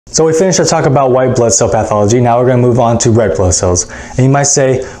So we finished our talk about white blood cell pathology. Now we're going to move on to red blood cells. And you might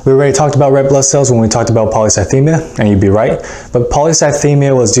say, we already talked about red blood cells when we talked about polycythemia, and you'd be right. But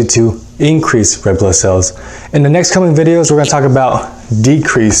polycythemia was due to increased red blood cells. In the next coming videos, we're going to talk about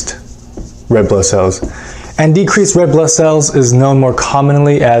decreased red blood cells. And decreased red blood cells is known more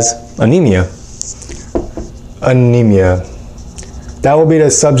commonly as anemia. Anemia. That will be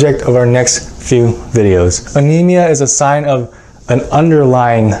the subject of our next few videos. Anemia is a sign of an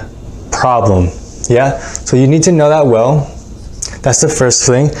underlying problem, yeah? So you need to know that well. That's the first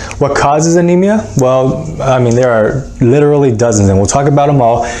thing. What causes anemia? Well, I mean, there are literally dozens, and we'll talk about them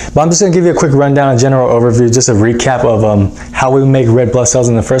all. But I'm just gonna give you a quick rundown, a general overview, just a recap of how we make red blood cells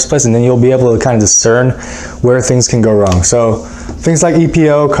in the first place, and then you'll be able to kind of discern where things can go wrong. So things like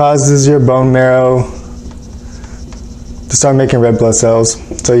EPO causes your bone marrow to start making red blood cells.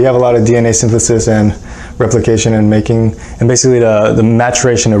 So you have a lot of DNA synthesis and replication and making, and basically the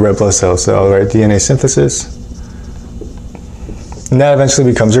maturation of red blood cells. So right, DNA synthesis, and that eventually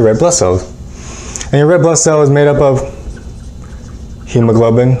becomes your red blood cells. And your red blood cell is made up of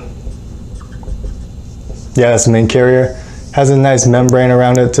hemoglobin. Yeah, that's the main carrier. Has a nice membrane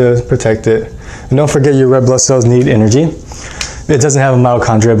around it to protect it. And don't forget, your red blood cells need energy. It doesn't have a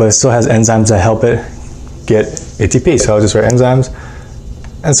mitochondria, but it still has enzymes that help it get ATP. So I'll just write enzymes.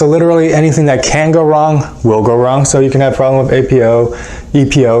 And so literally anything that can go wrong will go wrong. So you can have a problem with EPO, you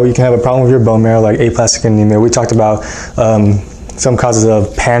can have a problem with your bone marrow like aplastic anemia. We talked about some causes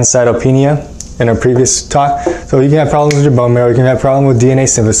of pancytopenia in our previous talk. So you can have problems with your bone marrow, you can have a problem with DNA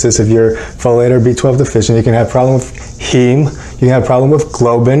synthesis if you're folate or B12 deficient, you can have a problem with heme, you can have a problem with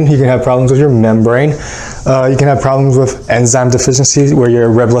globin, you can have problems with your membrane, you can have problems with enzyme deficiency where your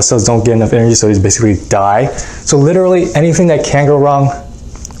red blood cells don't get enough energy, so these basically die. So literally anything that can go wrong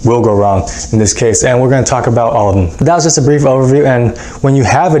will go wrong in this case, and we're going to talk about all of them. But that was just a brief overview, and when you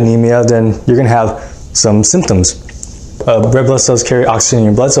have anemia, then you're going to have some symptoms. Red blood cells carry oxygen in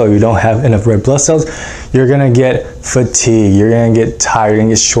your blood, so if you don't have enough red blood cells, you're going to get fatigue, you're going to get tired, you're going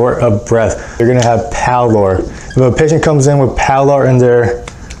to get short of breath, you're going to have pallor. If a patient comes in with pallor in their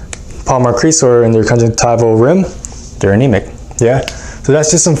palmar crease or in their conjunctival rim, they're anemic, yeah? So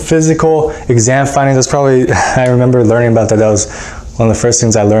that's just some physical exam findings. That's probably, I remember learning about that. That was one of the first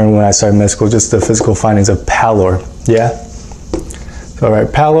things I learned when I started med school, just the physical findings of pallor, yeah? So all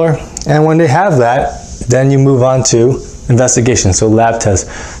right, pallor, and when they have that, then you move on to investigation, so lab tests,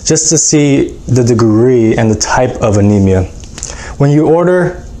 just to see the degree and the type of anemia. When you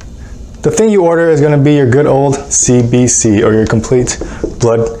order, the thing you order is going to be your good old CBC, or your complete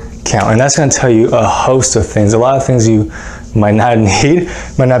blood count, and that's going to tell you a host of things. A lot of things you might not need,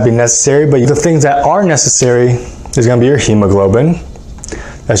 might not be necessary, but the things that are necessary is going to be your hemoglobin.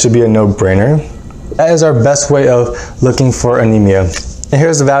 That should be a no-brainer. That is our best way of looking for anemia. And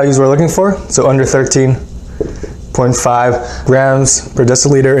here's the values we're looking for. So under 13.5 grams per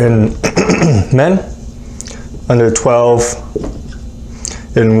deciliter in men, under 12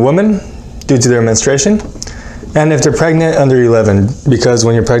 in women due to their menstruation, and if they're pregnant, under 11, because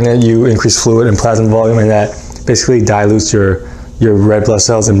when you're pregnant you increase fluid and plasma volume, and that basically dilutes your red blood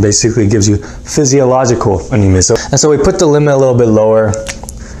cells and basically gives you physiological anemia. So we put the limit a little bit lower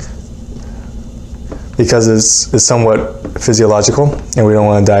because it's somewhat physiological, and we don't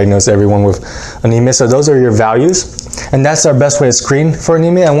want to diagnose everyone with anemia. So those are your values, and that's our best way to screen for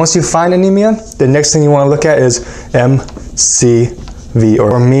anemia. And once you find anemia, the next thing you want to look at is MCV,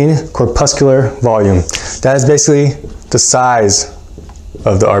 or mean corpuscular volume. That is basically the size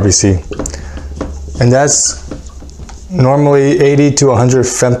of the RBC, and that's normally 80 to 100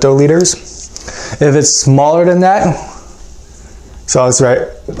 femtoliters. If it's smaller than that, so it's right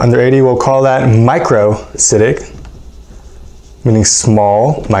under 80, we'll call that microcytic, meaning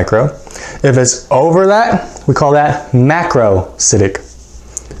small, micro. If it's over that, we call that macrocytic.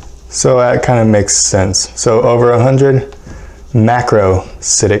 So that kind of makes sense. So over 100,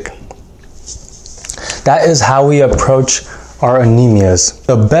 macrocytic. That is how we approach our anemias.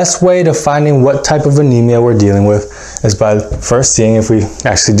 The best way to finding what type of anemia we're dealing with is by first seeing if we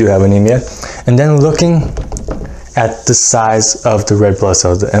actually do have anemia, and then looking at the size of the red blood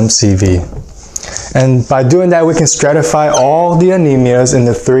cells, the MCV. And by doing that, we can stratify all the anemias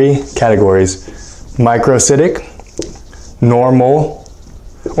into 3 categories: microcytic, normal,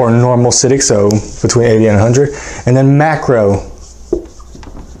 or normalcytic, so between 80 and 100, and then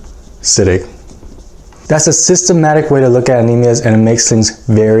macrocytic. That's a systematic way to look at anemias, and it makes things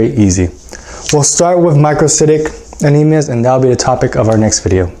very easy. We'll start with microcytic anemias, and that'll be the topic of our next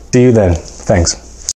video. See you then. Thanks.